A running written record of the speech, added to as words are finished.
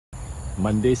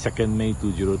Monday 2nd May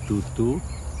 2022,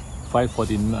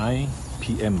 5:49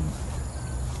 p.m.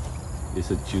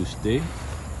 It's a Tuesday,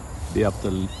 day after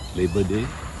Labor Day,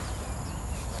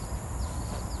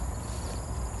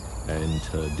 and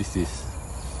this is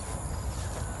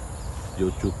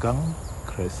Yio Chu Kang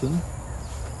Crescent,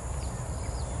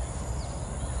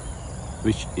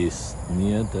 which is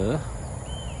near the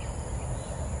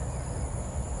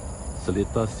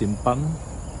Seletar Simpang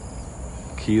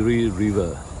Kiri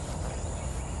River.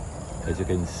 As you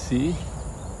can see,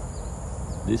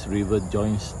 this river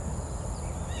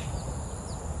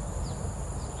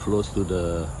flows to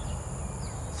the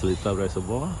Seletar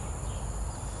Reservoir,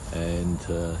 and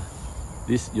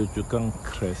this Yio Chu Kang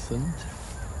Crescent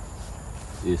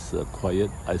is a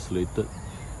quiet, isolated,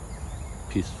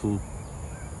 peaceful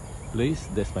place.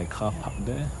 There's my car parked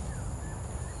there,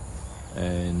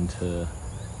 and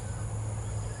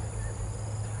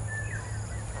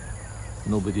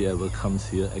nobody ever comes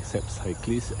here except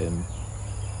cyclists and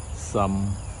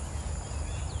some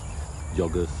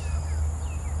joggers.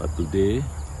 But today,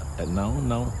 and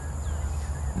now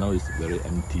it's very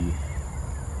empty,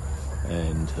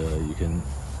 and you can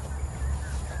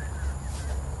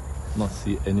not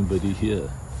see anybody here.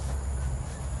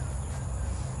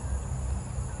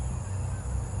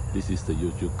 This is the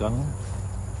Yio Chu Kang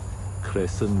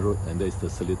Crescent Road, and there is the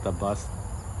Seletar Bus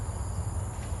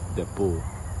Depot.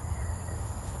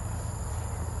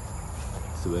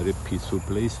 It's a very peaceful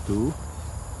place to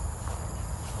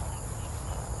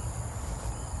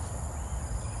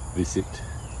visit.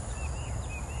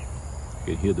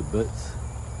 You can hear the birds,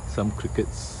 some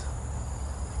crickets,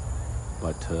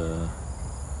 but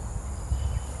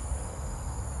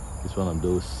it's one of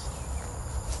those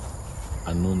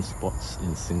unknown spots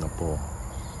in Singapore.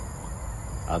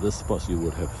 Other spots you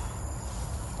would have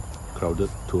crowded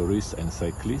tourists and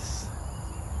cyclists,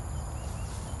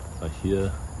 but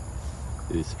here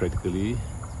it is practically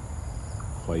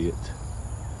quiet.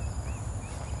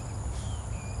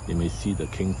 You may see the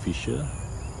kingfisher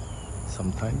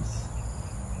sometimes,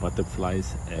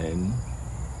 butterflies and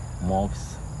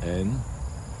moths and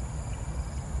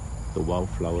the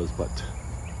wildflowers, but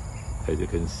as you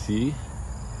can see,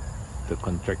 the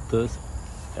contractors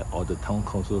or the town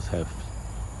councils have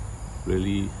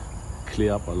really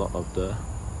cleared up a lot of the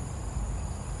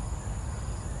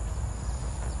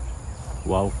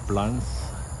wild plants.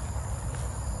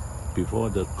 Before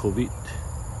the COVID,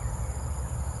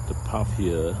 the path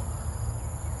here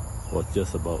was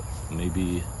just about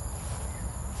maybe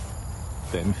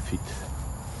 10 feet.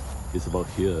 It's about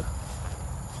here,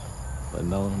 but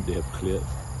now they have cleared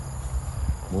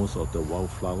most of the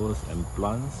wildflowers and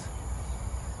plants,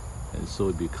 and so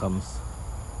it becomes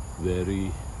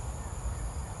very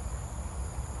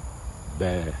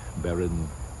barren.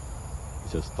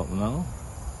 Just stop now.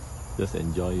 Just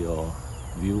enjoy your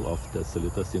view of the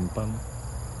Seletar Simpang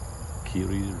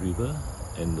Kiri River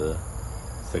and the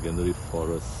secondary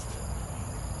forest.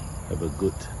 Have a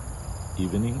good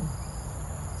evening.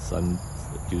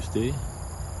 Tuesday,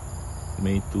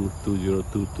 May 2,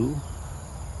 2022,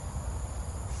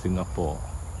 Singapore.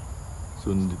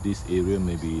 Soon this area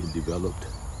may be developed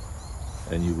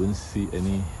and you won't see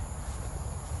any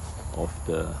of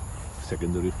the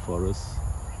secondary forest.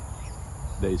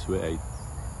 That is where I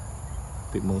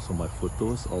take most of my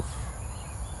photos of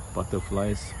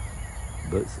butterflies,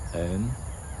 birds and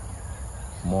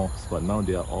moths, but now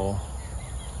they are all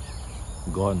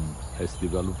gone as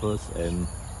developers and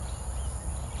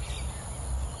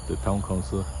the town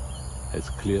council has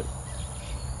cleared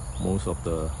most of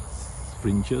the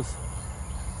fringes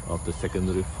of the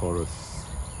secondary forests.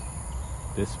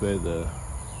 That's where the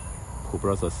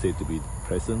cobras are said to be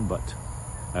present, but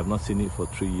I have not seen it for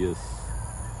 3 years.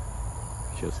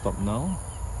 Shall stop now.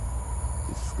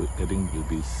 It's getting to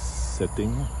be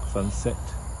setting, sunset.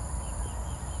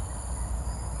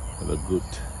 Have a good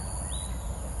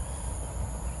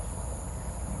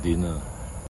dinner.